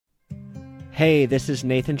Hey, this is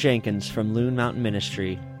Nathan Jenkins from Loon Mountain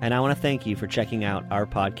Ministry, and I want to thank you for checking out our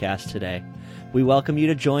podcast today. We welcome you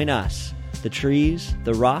to join us, the trees,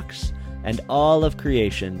 the rocks, and all of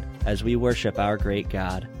creation as we worship our great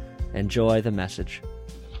God. Enjoy the message.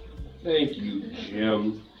 Thank you,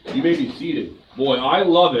 Jim. You may be seated. Boy, I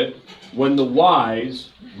love it when the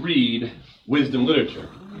wise read wisdom literature.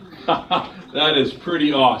 That is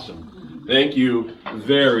pretty awesome. Thank you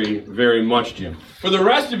very, very much, Jim. For the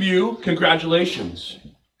rest of you, congratulations.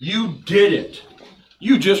 You did it.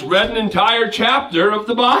 You just read an entire chapter of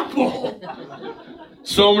the Bible.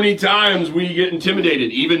 So many times we get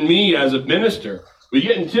intimidated, even me as a minister. We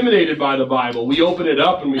get intimidated by the Bible. We open it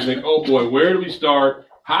up and we think, oh boy, where do we start?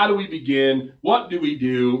 How do we begin? What do we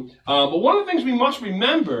do? But one of the things we must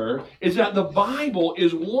remember is that the Bible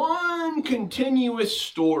is one continuous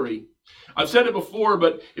story. I've said it before,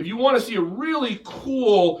 but if you want to see a really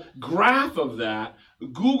cool graph of that,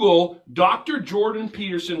 Google Dr. Jordan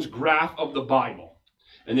Peterson's graph of the Bible.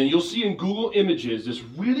 And then you'll see in Google Images this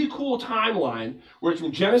really cool timeline where it's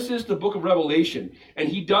from Genesis to the book of Revelation. And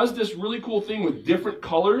he does this really cool thing with different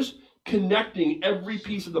colors, connecting every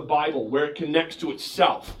piece of the Bible where it connects to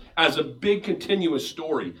itself as a big continuous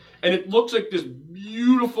story. And it looks like this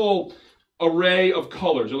beautiful array of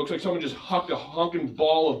colors. It looks like someone just hucked a honking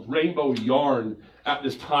ball of rainbow yarn at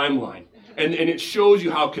this timeline. And it shows you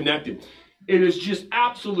how connected. It is just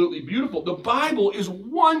absolutely beautiful. The Bible is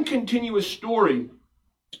one continuous story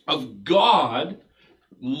of God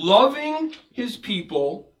loving his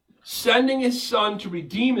people, sending his son to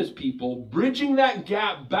redeem his people, bridging that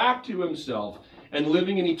gap back to himself, and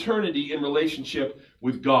living in eternity in relationship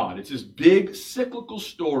with God. It's this big cyclical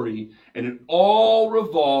story, and it all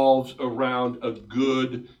revolves around a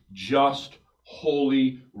good, just,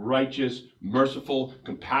 holy, righteous, merciful,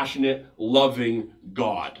 compassionate, loving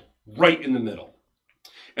God, right in the middle.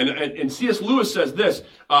 And C.S. Lewis says this,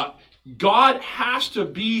 God has to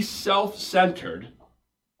be self-centered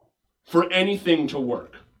for anything to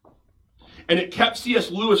work. And it kept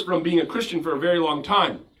C.S. Lewis from being a Christian for a very long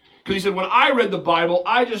time. Because he said, when I read the Bible,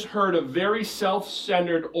 I just heard a very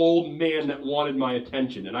self-centered old man that wanted my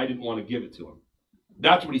attention, and I didn't want to give it to him.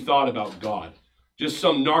 That's what he thought about God. Just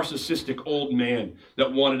some narcissistic old man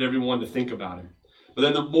that wanted everyone to think about him. But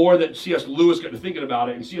then the more that C.S. Lewis got to thinking about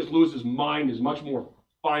it, and C.S. Lewis's mind is much more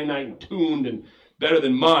finite and tuned and better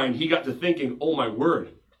than mine, he got to thinking, oh my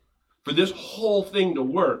word, for this whole thing to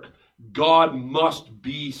work, God must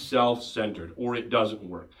be self-centered, or it doesn't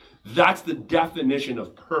work. That's the definition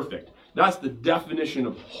of perfect. That's the definition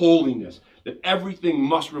of holiness. That everything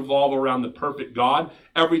must revolve around the perfect God.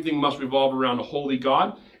 Everything must revolve around a holy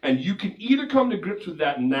God. And you can either come to grips with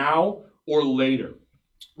that now or later.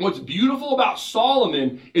 What's beautiful about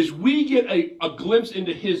Solomon is we get a glimpse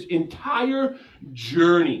into his entire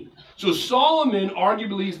journey. So Solomon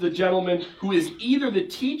arguably is the gentleman who is either the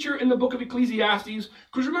teacher in the book of Ecclesiastes,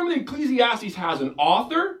 because remember that Ecclesiastes has an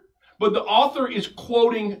author, but the author is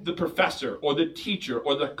quoting the professor or the teacher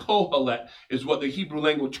or the kohelet is what the Hebrew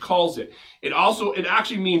language calls it. It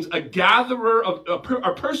actually means a gatherer of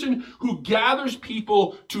a person who gathers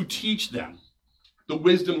people to teach them the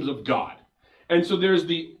wisdoms of God. And so there's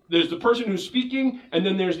the person who's speaking, and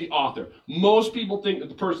then there's the author. Most people think that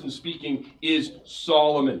the person speaking is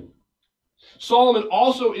Solomon. Solomon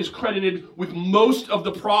also is credited with most of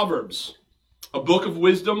the Proverbs, a book of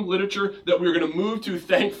wisdom literature that we're going to move to,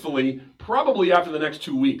 thankfully, probably after the next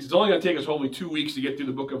 2 weeks. It's only going to take us hopefully 2 weeks to get through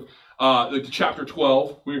the book of chapter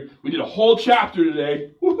 12. We did a whole chapter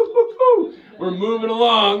today. We're moving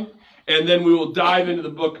along, and then we will dive into the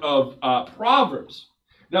book of Proverbs.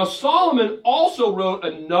 Now, Solomon also wrote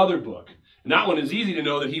another book, and that one is easy to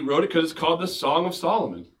know that he wrote it because it's called the Song of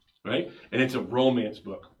Solomon, right? And it's a romance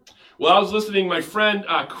book. Well, I was listening, my friend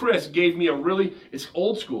Chris gave me it's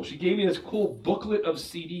old school. She gave me this cool booklet of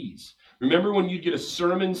CDs. Remember when you'd get a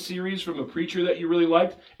sermon series from a preacher that you really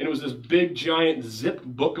liked, and it was this big, giant zipped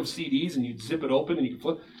book of CDs, and you'd zip it open and you could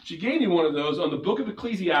flip? She gave me one of those on the book of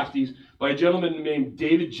Ecclesiastes by a gentleman named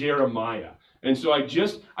David Jeremiah. And so I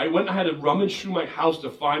went and I had to rummage through my house to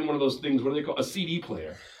find one of those things, what do they call a CD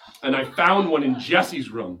player? And I found one in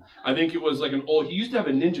Jesse's room. I think it was like he used to have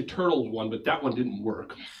a Ninja Turtles one, but that one didn't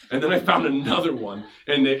work. And then I found another one,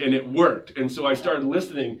 and it worked. And so I started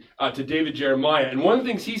listening to David Jeremiah. And one of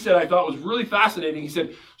the things he said I thought was really fascinating. He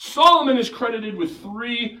said, Solomon is credited with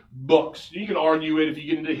 3 books. You can argue it if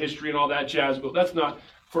you get into history and all that jazz, but that's not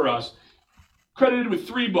for us. Credited with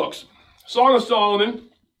 3 books, Song of Solomon,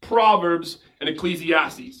 Proverbs, and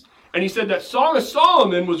Ecclesiastes. And he said that Song of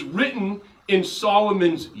Solomon was written in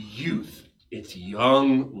Solomon's youth. It's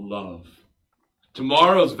young love.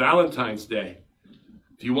 Tomorrow's Valentine's Day.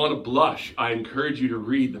 If you want to blush, I encourage you to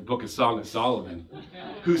read the book of Song of Solomon.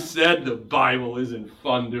 Who said the Bible isn't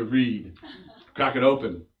fun to read? Crack it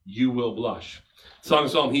open. You will blush. Song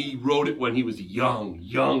of Solomon, he wrote it when he was young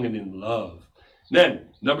and in love. Then,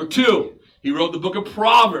 number 2, he wrote the book of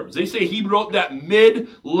Proverbs. They say he wrote that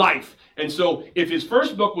mid-life. And so, if his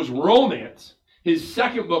first book was romance, his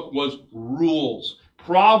second book was rules.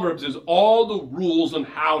 Proverbs is all the rules on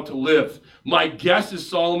how to live. My guess is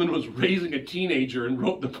Solomon was raising a teenager and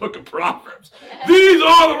wrote the book of Proverbs. These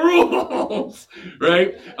are the rules,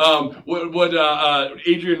 right?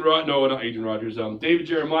 David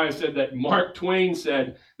Jeremiah said that Mark Twain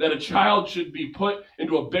said that a child should be put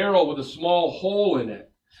into a barrel with a small hole in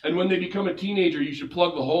it. And when they become a teenager, you should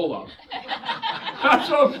plug the hole up. That's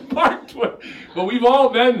what Mark Twain. But we've all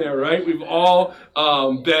been there, right? We've all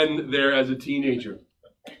been there as a teenager.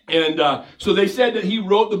 And so they said that he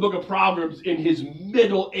wrote the book of Proverbs in his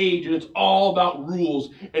middle age, and it's all about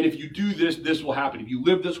rules. And if you do this, this will happen. If you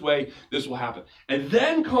live this way, this will happen. And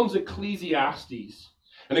then comes Ecclesiastes.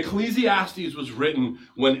 And Ecclesiastes was written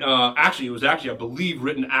when, it was I believe,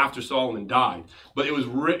 written after Solomon died. But it was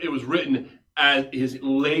written as his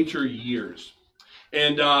later years.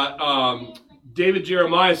 And David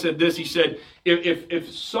Jeremiah said this. He said,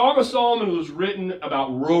 if Song of Solomon was written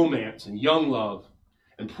about romance and young love,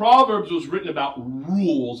 and Proverbs was written about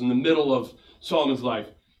rules in the middle of Solomon's life,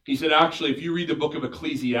 he said, actually, if you read the book of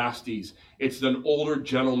Ecclesiastes, it's an older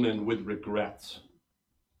gentleman with regrets.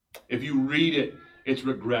 If you read it, it's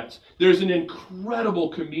regrets. There's an incredible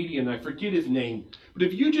comedian, I forget his name, but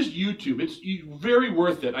if you just YouTube, it's very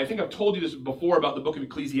worth it. I think I've told you this before about the book of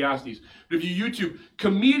Ecclesiastes, but if you YouTube,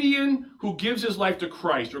 comedian who gives his life to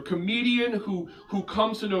Christ, or comedian who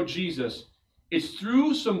comes to know Jesus, it's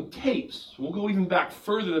through some tapes. We'll go even back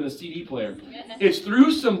further than a CD player. It's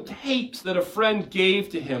through some tapes that a friend gave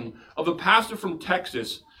to him of a pastor from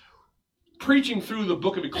Texas preaching through the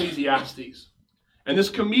book of Ecclesiastes. And this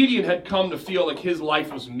comedian had come to feel like his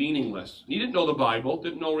life was meaningless. He didn't know the Bible,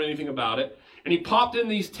 didn't know anything about it. And he popped in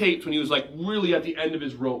these tapes when he was like really at the end of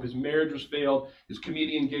his rope. His marriage was failed. His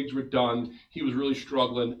comedian gigs were done. He was really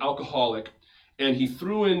struggling, alcoholic. And he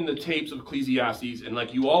threw in the tapes of Ecclesiastes, and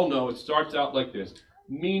like you all know, it starts out like this.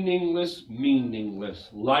 Meaningless, meaningless.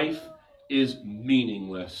 Life is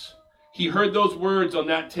meaningless. He heard those words on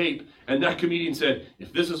that tape, and that comedian said,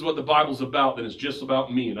 if this is what the Bible's about, then it's just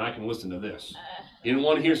about me, and I can listen to this. He didn't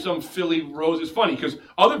want to hear some Philly Rose. It's funny, because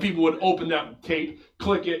other people would open that tape,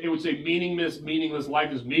 click it, it would say meaningless, meaningless,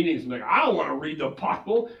 life is meaningless. And like, I don't want to read the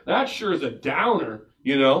Bible. That sure is a downer,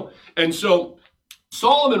 you know? And so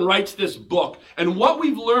Solomon writes this book, and what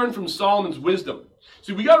we've learned from Solomon's wisdom.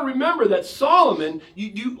 See, we got to remember that Solomon,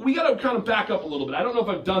 we got to kind of back up a little bit. I don't know if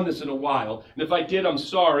I've done this in a while, and if I did, I'm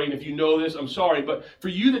sorry, and if you know this, I'm sorry. But for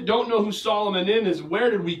you that don't know who Solomon is, where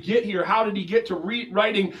did we get here? How did he get to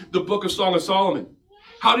writing the book of Song of Solomon?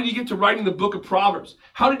 How did he get to writing the book of Proverbs?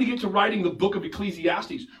 How did he get to writing the book of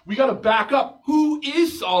Ecclesiastes? We got to back up. Who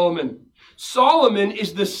is Solomon? Solomon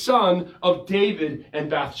is the son of David and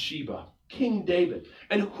Bathsheba. King David.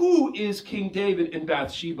 And who is King David and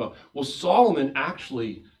Bathsheba? Well, Solomon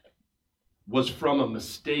actually was from a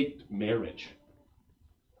mistaked marriage.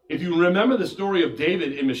 If you remember the story of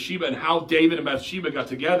David and Bathsheba and how David and Bathsheba got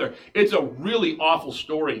together, it's a really awful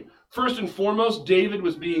story. First and foremost, David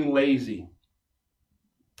was being lazy.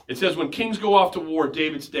 It says when kings go off to war,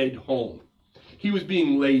 David stayed home. He was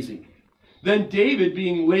being lazy. Then David,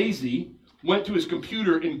 being lazy, went to his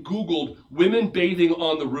computer and Googled women bathing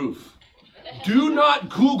on the roof. Do not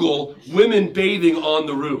Google women bathing on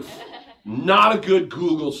the roof. Not a good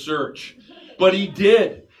Google search. But he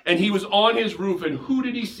did. And he was on his roof. And who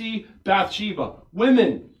did he see? Bathsheba.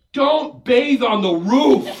 Women, don't bathe on the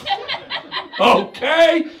roof.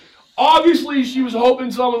 Okay? Obviously, she was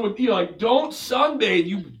hoping someone would be like, don't sunbathe.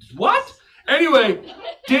 You, what? Anyway,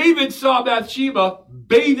 David saw Bathsheba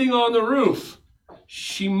bathing on the roof.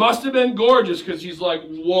 She must have been gorgeous because he's like,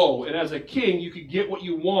 whoa. And as a king, you could get what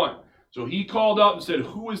you want. So he called up and said,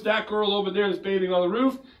 who is that girl over there that's bathing on the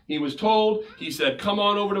roof? He was told. He said, come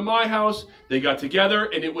on over to my house. They got together,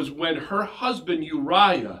 and it was when her husband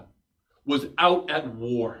Uriah was out at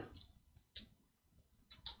war.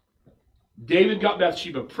 David got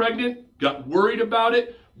Bathsheba pregnant, got worried about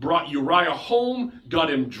it, brought Uriah home,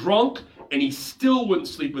 got him drunk, and he still wouldn't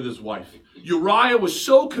sleep with his wife. Uriah was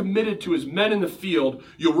so committed to his men in the field,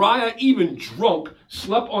 Uriah, even drunk,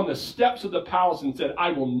 slept on the steps of the palace and said,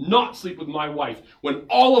 I will not sleep with my wife when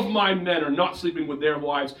all of my men are not sleeping with their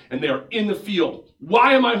wives and they are in the field.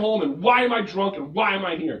 Why am I home and why am I drunk and why am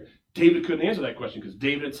I here? David couldn't answer that question because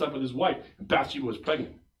David had slept with his wife and Bathsheba was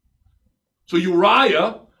pregnant. So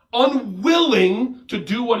Uriah, unwilling to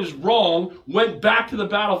do what is wrong, went back to the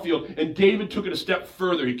battlefield, and David took it a step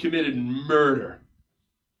further. He committed murder.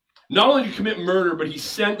 Not only did he commit murder, but he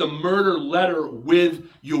sent the murder letter with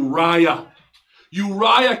Uriah.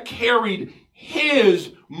 Uriah carried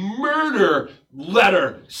his murder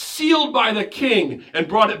letter sealed by the king and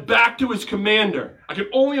brought it back to his commander. I can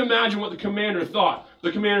only imagine what the commander thought.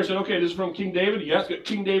 The commander said, okay, this is from King David? Yes, got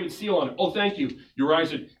King David's seal on it. Oh, thank you. Uriah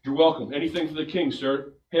said, you're welcome. Anything for the king,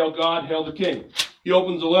 sir. Hail God, hail the king. He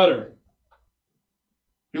opens the letter.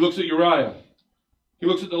 He looks at Uriah. He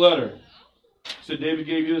looks at the letter. He said, David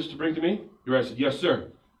gave you this to bring to me? Uriah said, yes, sir.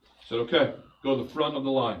 He said, okay, go to the front of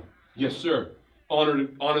the line. Yes, sir.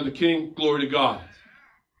 Honor the king, glory to God.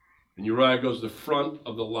 And Uriah goes to the front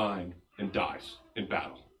of the line and dies in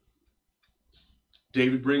battle.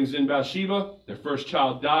 David brings in Bathsheba. Their first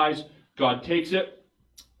child dies. God takes it,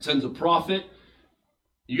 sends a prophet.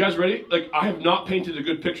 You guys ready? Like, I have not painted a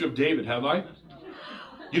good picture of David, have I?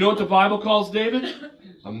 You know what the Bible calls David?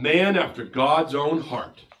 A man after God's own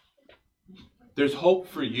heart. There's hope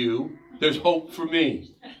for you. There's hope for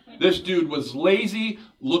me. This dude was lazy,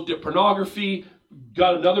 looked at pornography,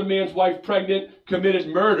 got another man's wife pregnant, committed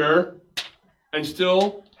murder, and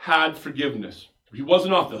still had forgiveness. He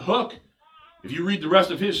wasn't off the hook. If you read the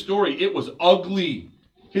rest of his story, it was ugly.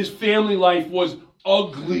 His family life was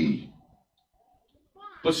ugly.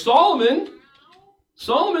 But Solomon's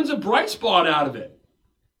a bright spot out of it.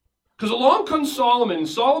 Because along comes Solomon, and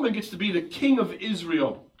Solomon gets to be the king of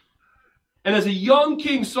Israel. And as a young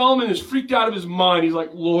king, Solomon is freaked out of his mind. He's like,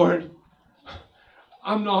 Lord,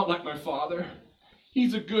 I'm not like my father.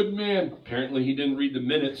 He's a good man. Apparently, he didn't read the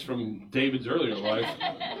minutes from David's earlier life.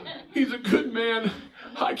 He's a good man.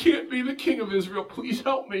 I can't be the king of Israel. Please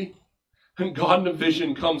help me. And God in a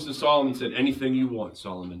vision comes to Solomon and said, anything you want,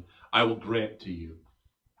 Solomon, I will grant to you.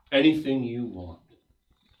 Anything you want.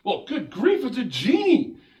 Well, good grief, it's a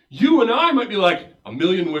genie. You and I might be like,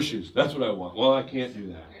 1,000,000 wishes. That's what I want. Well, I can't do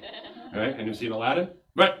that. Right? And you see Aladdin?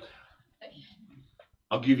 Right.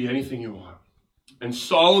 I'll give you anything you want. And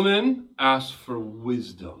Solomon asked for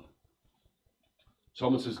wisdom.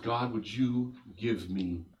 Solomon says, God, would you give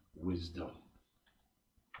me wisdom?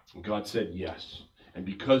 And God said, yes. And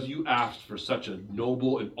because you asked for such a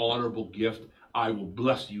noble and honorable gift, I will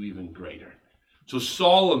bless you even greater. So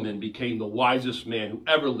Solomon became the wisest man who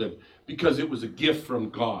ever lived because it was a gift from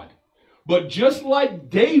God. But just like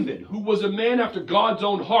David, who was a man after God's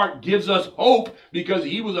own heart, gives us hope because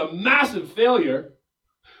he was a massive failure,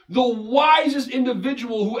 the wisest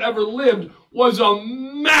individual who ever lived was a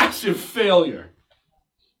massive failure.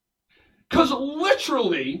 Because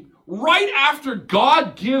literally, right after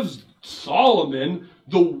God gives Solomon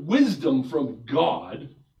the wisdom from God,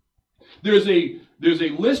 there's a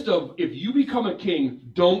list of, if you become a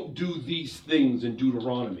king, don't do these things in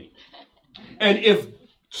Deuteronomy. And if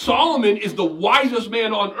Solomon is the wisest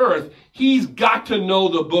man on earth, he's got to know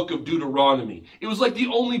the book of Deuteronomy. It was like the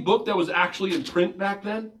only book that was actually in print back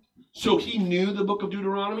then. So he knew the book of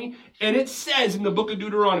Deuteronomy. And it says in the book of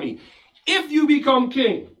Deuteronomy, if you become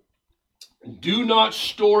king, do not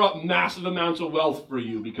store up massive amounts of wealth for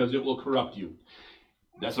you because it will corrupt you.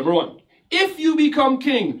 That's number one. If you become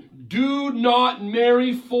king, do not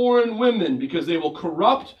marry foreign women because they will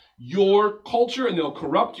corrupt your culture and they'll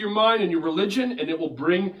corrupt your mind and your religion and it will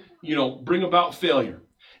bring about failure.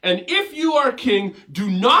 And if you are king, do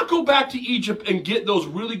not go back to Egypt and get those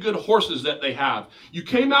really good horses that they have. You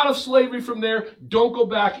came out of slavery from there. Don't go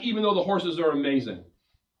back even though the horses are amazing.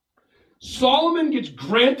 Solomon gets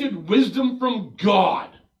granted wisdom from God.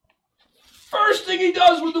 First thing he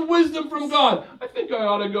does with the wisdom from God, I think I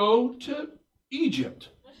ought to go to Egypt.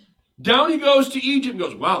 Down he goes to Egypt and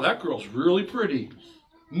goes, wow, that girl's really pretty.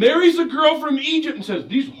 Marries a girl from Egypt and says,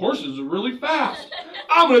 these horses are really fast.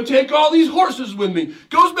 I'm going to take all these horses with me.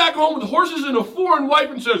 Goes back home with horses and a foreign wife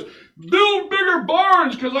and says, build bigger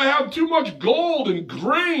barns because I have too much gold and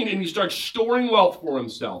grain. And he starts storing wealth for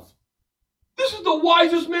himself. This is the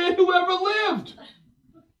wisest man who ever lived.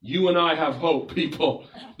 You and I have hope, people.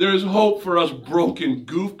 There's hope for us broken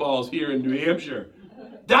goofballs here in New Hampshire.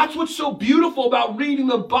 That's what's so beautiful about reading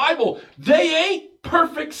the Bible. They ain't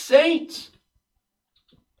perfect saints.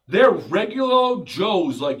 They're regular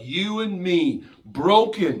Joes like you and me,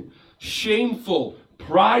 broken, shameful,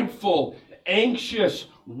 prideful, anxious,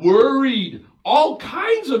 worried, all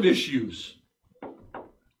kinds of issues.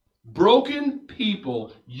 Broken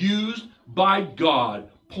people used by God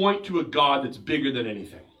point to a God that's bigger than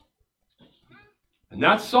anything. And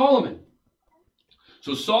that's Solomon.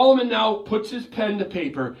 So Solomon now puts his pen to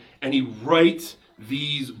paper and he writes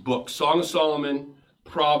these books, Song of Solomon,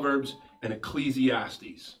 Proverbs, and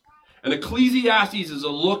Ecclesiastes. And Ecclesiastes is a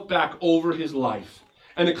look back over his life.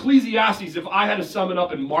 And Ecclesiastes, if I had to sum it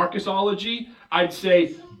up in Marcusology, I'd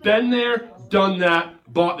say, been there, done that,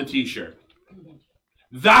 bought the t-shirt.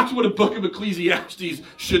 That's what a book of Ecclesiastes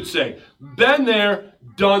should say. Been there,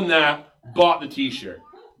 done that, bought the t-shirt.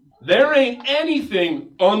 There ain't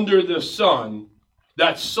anything under the sun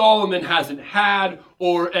that Solomon hasn't had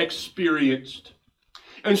or experienced.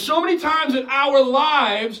 And so many times in our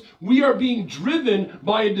lives, we are being driven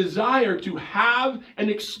by a desire to have and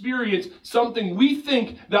experience something we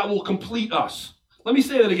think that will complete us. Let me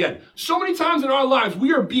say that again. So many times in our lives,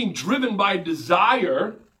 we are being driven by a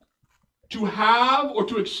desire to have or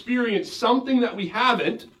to experience something that we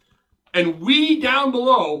haven't, and we down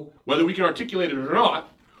below, whether we can articulate it or not,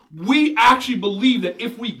 we actually believe that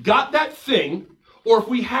if we got that thing, or if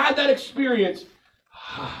we had that experience,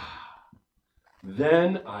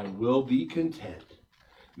 then I will be content.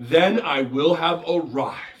 Then I will have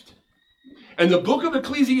arrived. And the book of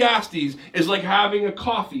Ecclesiastes is like having a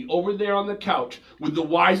coffee over there on the couch with the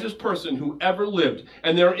wisest person who ever lived.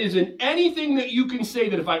 And there isn't anything that you can say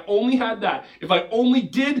that if I only had that, if I only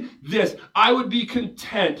did this, I would be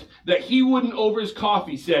content, that he wouldn't over his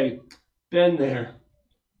coffee say, been there,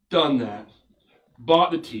 done that,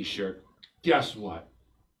 bought the t-shirt. Guess what?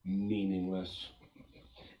 Meaningless.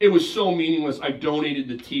 It was so meaningless, I donated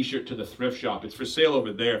the t-shirt to the thrift shop. It's for sale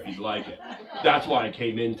over there if you'd like it. That's why I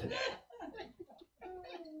came in today.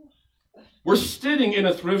 We're sitting in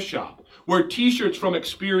a thrift shop where t-shirts from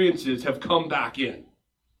experiences have come back in.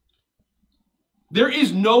 There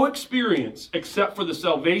is no experience except for the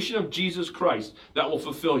salvation of Jesus Christ that will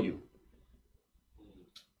fulfill you.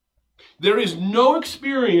 There is no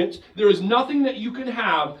experience, there is nothing that you can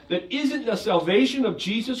have that isn't the salvation of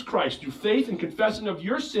Jesus Christ through faith and confession of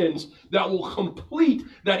your sins that will complete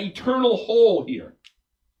that eternal whole here.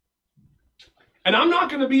 And I'm not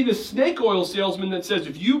going to be the snake oil salesman that says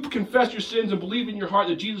if you confess your sins and believe in your heart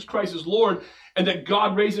that Jesus Christ is Lord and that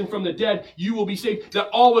God raised him from the dead, you will be saved. That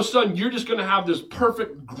all of a sudden you're just going to have this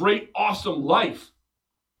perfect, great, awesome life.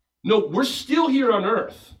 No, we're still here on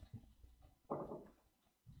earth.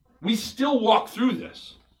 We still walk through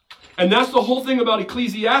this. And that's the whole thing about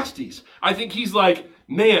Ecclesiastes. I think he's like,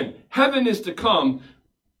 man, heaven is to come.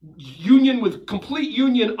 Complete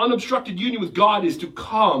union, unobstructed union with God is to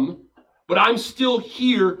come. But I'm still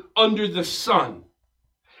here under the sun.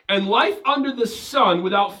 And life under the sun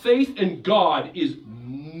without faith in God is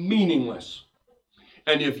meaningless.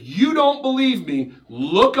 And if you don't believe me,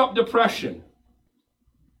 look up depression.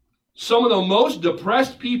 Some of the most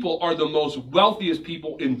depressed people are the most wealthiest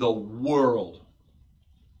people in the world.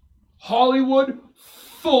 Hollywood,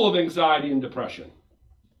 full of anxiety and depression.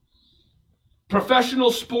 Professional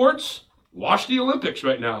sports, watch the Olympics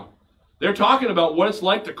right now. They're talking about what it's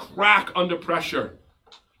like to crack under pressure,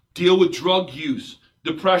 deal with drug use,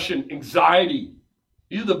 depression, anxiety.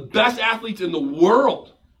 These are the best athletes in the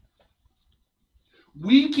world.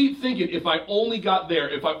 We keep thinking, if I only got there,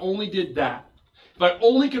 if I only did that, if I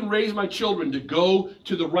only can raise my children to go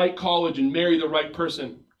to the right college and marry the right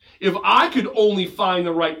person, if I could only find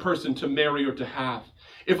the right person to marry or to have,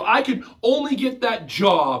 if I could only get that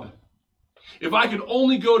job, if I could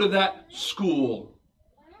only go to that school,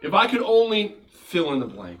 if I could only fill in the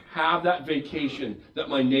blank, have that vacation that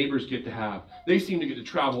my neighbors get to have. They seem to get to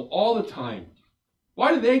travel all the time.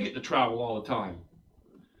 Why do they get to travel all the time?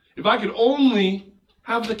 If I could only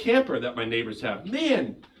have the camper that my neighbors have.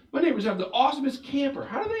 Man, my neighbors have the awesomest camper.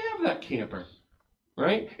 How do they have that camper?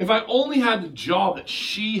 Right? If I only had the job that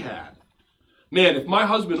she had. Man, if my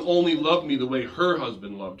husband only loved me the way her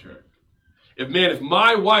husband loved her. If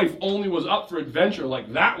my wife only was up for adventure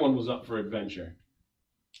like that one was up for adventure.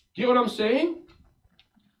 Get what I'm saying?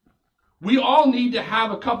 We all need to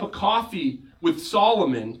have a cup of coffee with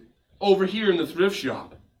Solomon over here in the thrift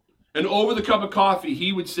shop. And over the cup of coffee,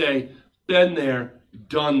 he would say, been there,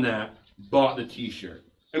 done that, bought the t-shirt.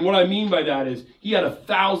 And what I mean by that is he had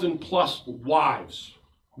 1,000+ wives,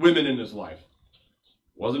 women in his life.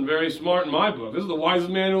 Wasn't very smart in my book. This is the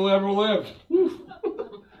wisest man who ever lived.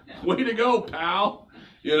 Way to go, pal.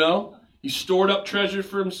 You know, he stored up treasure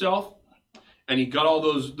for himself. And he got all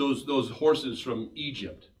those horses from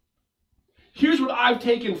Egypt. Here's what I've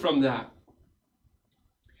taken from that.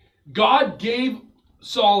 God gave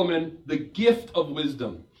Solomon the gift of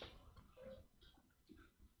wisdom.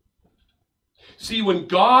 See, when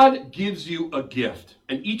God gives you a gift,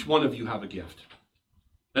 and each one of you have a gift,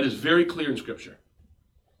 that is very clear in Scripture.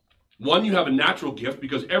 One, you have a natural gift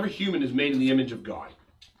because every human is made in the image of God.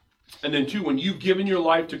 And then two, when you've given your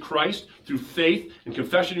life to Christ through faith and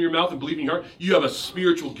confession in your mouth and belief in your heart, you have a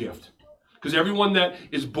spiritual gift. Because everyone that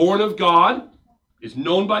is born of God is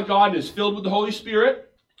known by God and is filled with the Holy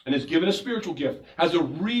Spirit and is given a spiritual gift, has a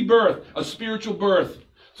rebirth, a spiritual birth.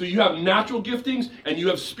 So you have natural giftings and you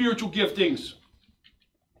have spiritual giftings.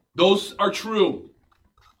 Those are true.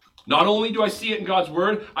 Not only do I see it in God's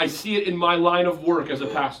word, I see it in my line of work as a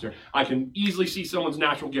pastor. I can easily see someone's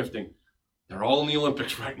natural gifting. They're all in the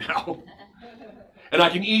Olympics right now. And I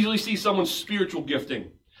can easily see someone's spiritual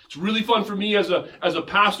gifting. It's really fun for me as a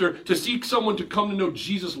pastor to see someone to come to know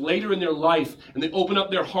Jesus later in their life, and they open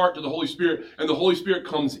up their heart to the Holy Spirit, and the Holy Spirit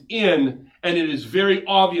comes in, and it is very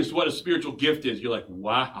obvious what a spiritual gift is. You're like,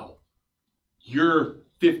 wow, you're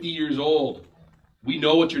 50 years old. We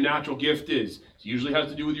know what your natural gift is. It usually has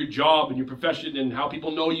to do with your job and your profession and how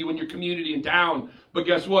people know you in your community and town. But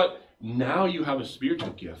guess what? Now you have a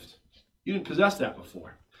spiritual gift. You didn't possess that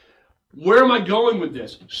before. Where am I going with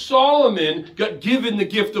this? Solomon got given the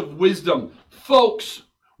gift of wisdom. Folks,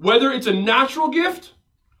 whether it's a natural gift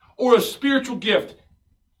or a spiritual gift,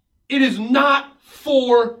 it is not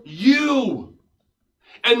for you.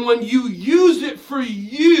 And when you use it for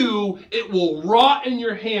you, it will rot in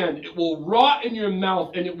your hand, it will rot in your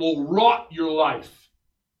mouth, and it will rot your life.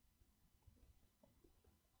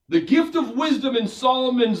 The gift of wisdom in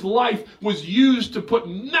Solomon's life was used to put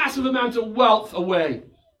massive amounts of wealth away.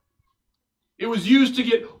 It was used to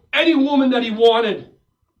get any woman that he wanted.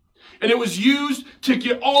 And it was used to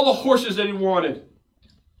get all the horses that he wanted.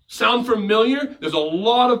 Sound familiar? There's a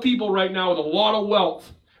lot of people right now with a lot of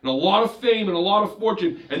wealth and a lot of fame and a lot of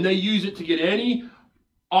fortune, and they use it to get any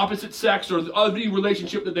opposite sex or any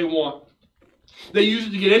relationship that they want. They use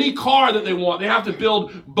it to get any car that they want. They have to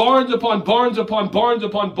build barns upon barns upon barns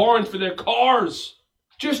upon barns for their cars.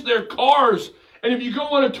 Just their cars. And if you go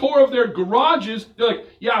on a tour of their garages, they're like,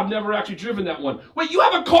 yeah, I've never actually driven that one. Wait, you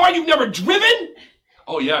have a car you've never driven?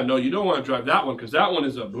 Oh, yeah, no, you don't want to drive that one because that one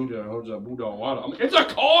is a Buddha. It's a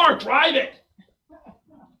car. Drive it.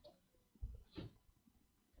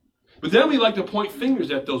 But then we like to point fingers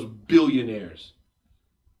at those billionaires.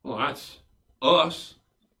 Well, that's us.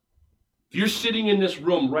 If you're sitting in this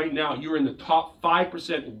room right now, you're in the top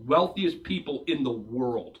 5% wealthiest people in the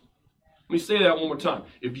world. Let me say that one more time.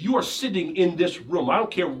 If you are sitting in this room, I don't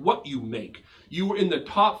care what you make, you are in the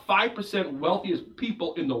top 5% wealthiest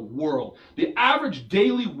people in the world. The average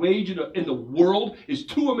daily wage in the world is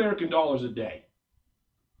 $2 American a day.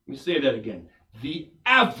 Let me say that again. The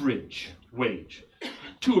average wage,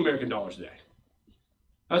 $2 American a day.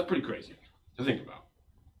 That's pretty crazy to think about.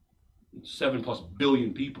 7+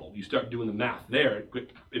 billion people. You start doing the math there,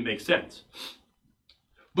 it makes sense.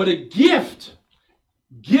 But a gift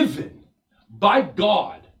given by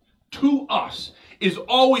God to us is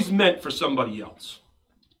always meant for somebody else.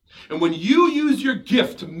 And when you use your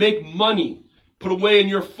gift to make money, put away in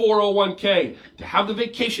your 401k, to have the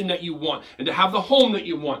vacation that you want, and to have the home that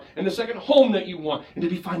you want, and the second home that you want, and to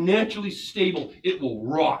be financially stable, it will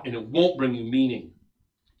rot and it won't bring you meaning.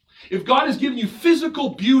 If God has given you physical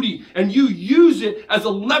beauty and you use it as a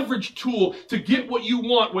leverage tool to get what you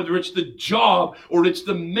want, whether it's the job or it's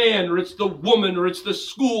the man or it's the woman or it's the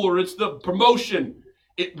school or it's the promotion,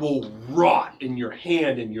 it will rot in your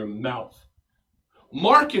hand and your mouth.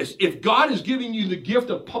 Marcus, if God is giving you the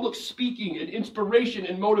gift of public speaking and inspiration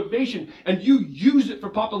and motivation and you use it for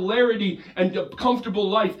popularity and a comfortable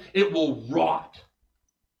life, it will rot.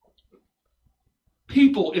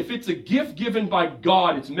 People, if it's a gift given by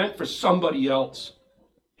God, it's meant for somebody else.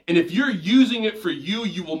 And if you're using it for you,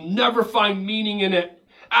 you will never find meaning in it.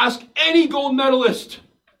 Ask any gold medalist.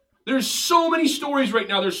 There's so many stories right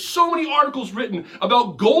now. There's so many articles written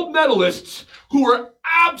about gold medalists who are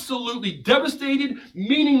absolutely devastated,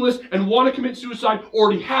 meaningless, and want to commit suicide, or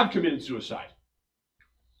already have committed suicide.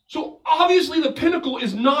 So obviously the pinnacle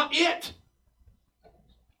is not it.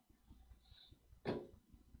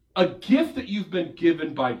 A gift that you've been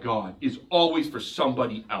given by God is always for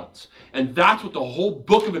somebody else. And that's what the whole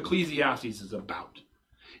book of Ecclesiastes is about.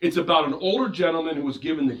 It's about an older gentleman who was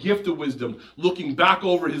given the gift of wisdom, looking back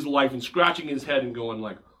over his life and scratching his head and going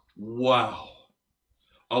like, wow,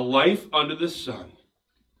 a life under the sun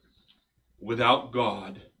without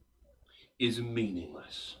God is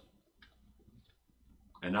meaningless.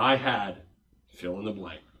 And I had, fill in the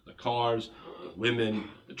blank, the cars, the women,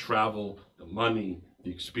 the travel, the money, the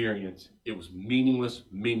experience. It was meaningless,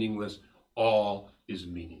 meaningless. All is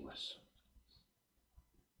meaningless.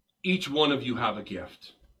 Each one of you have a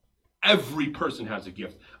gift. Every person has a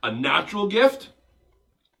gift. A natural gift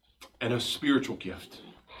and a spiritual gift.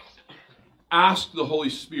 Ask the Holy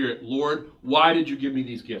Spirit, Lord, why did you give me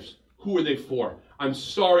these gifts? Who are they for? I'm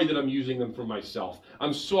sorry that I'm using them for myself.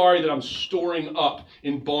 I'm sorry that I'm storing up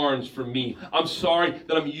in barns for me. I'm sorry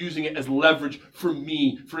that I'm using it as leverage for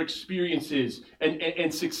me, for experiences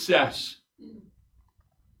and success.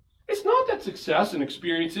 It's not that success and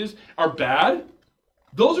experiences are bad.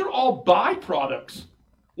 Those are all byproducts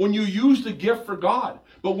when you use the gift for God.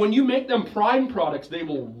 But when you make them prime products, they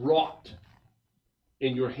will rot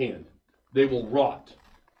in your hand. They will rot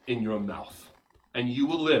in your mouth. And you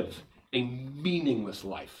will live a meaningless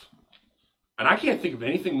life. And I can't think of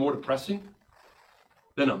anything more depressing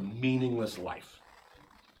than a meaningless life.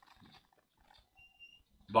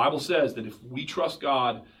 The Bible says that if we trust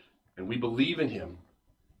God and we believe in Him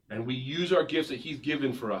and we use our gifts that He's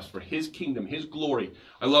given for us, for His kingdom, His glory.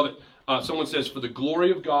 I love it. Someone says, for the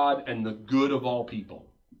glory of God and the good of all people.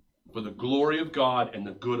 For the glory of God and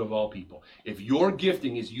the good of all people. If your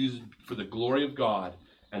gifting is used for the glory of God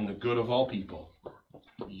and the good of all people,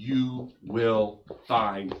 you will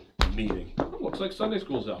find meaning. Looks like Sunday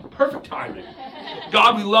school's out. Perfect timing.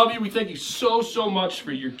 God, we love you. We thank you so, so much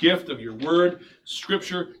for your gift of your word,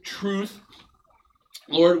 scripture, truth.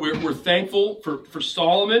 Lord, we're thankful for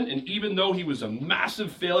Solomon, and even though he was a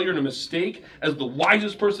massive failure and a mistake as the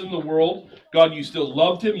wisest person in the world, God, you still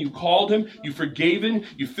loved him, you called him, you forgave him,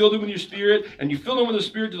 you filled him with your Spirit, and you filled him with the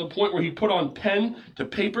Spirit to the point where he put on pen to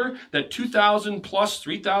paper that 2,000 plus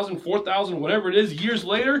 3,000, 4,000, whatever it is, years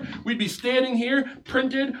later, we'd be standing here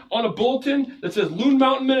printed on a bulletin that says Loon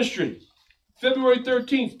Mountain Ministry, February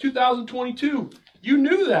 13th, 2022. You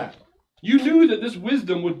knew that. You knew that this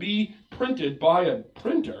wisdom would be printed by a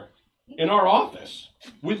printer in our office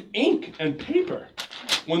with ink and paper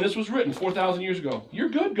when this was written 4,000 years ago. You're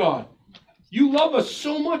good, God. You love us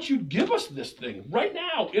so much you'd give us this thing right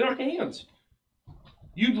now in our hands.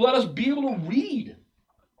 You'd let us be able to read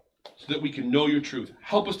so that we can know your truth.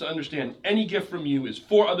 Help us to understand any gift from you is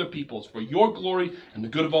for other people. It's for your glory and the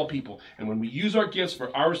good of all people. And when we use our gifts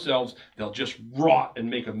for ourselves, they'll just rot and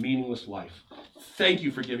make a meaningless life. Thank you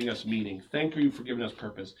for giving us meaning. Thank you for giving us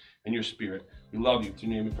purpose and your Spirit. We love you.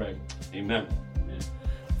 In your name we pray. Amen.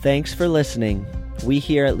 Thanks for listening. We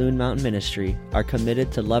here at Loon Mountain Ministry are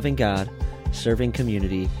committed to loving God, serving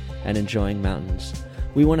community, and enjoying mountains.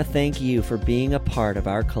 We want to thank you for being a part of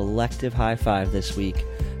our collective high five this week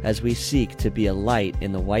as we seek to be a light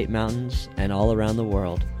in the White Mountains and all around the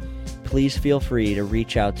world. Please feel free to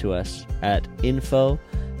reach out to us at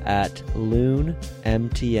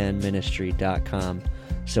info@loonmtnministry.com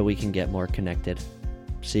so we can get more connected.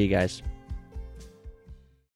 See you guys.